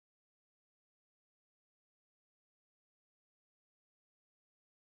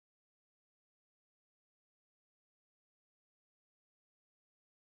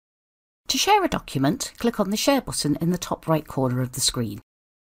To share a document, click on the Share button in the top right corner of the screen.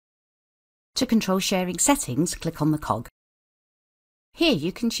 To control sharing settings, click on the cog. Here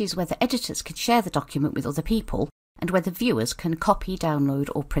you can choose whether editors can share the document with other people and whether viewers can copy, download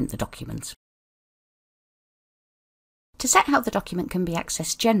or print the document. To set how the document can be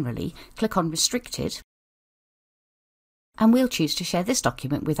accessed generally, click on Restricted, and we'll choose to share this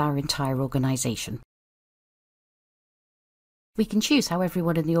document with our entire organisation. We can choose how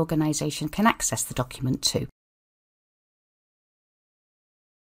everyone in the organisation can access the document too.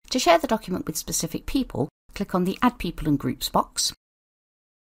 To share the document with specific people, click on the Add People and Groups box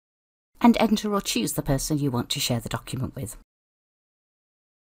and enter or choose the person you want to share the document with.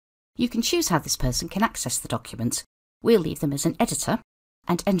 You can choose how this person can access the document. We'll leave them as an editor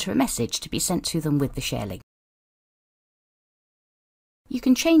and enter a message to be sent to them with the share link. You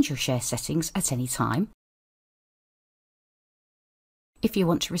can change your share settings at any time, if you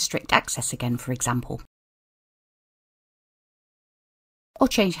want to restrict access again, for example, or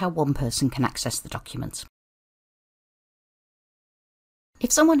change how one person can access the document.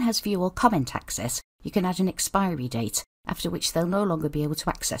 If someone has view or comment access, you can add an expiry date, after which they'll no longer be able to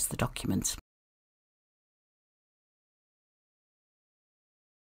access the document.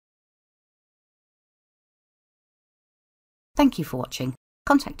 Thank you for watching.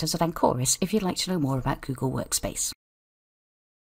 Contact us at Ancoris if you'd like to know more about Google Workspace.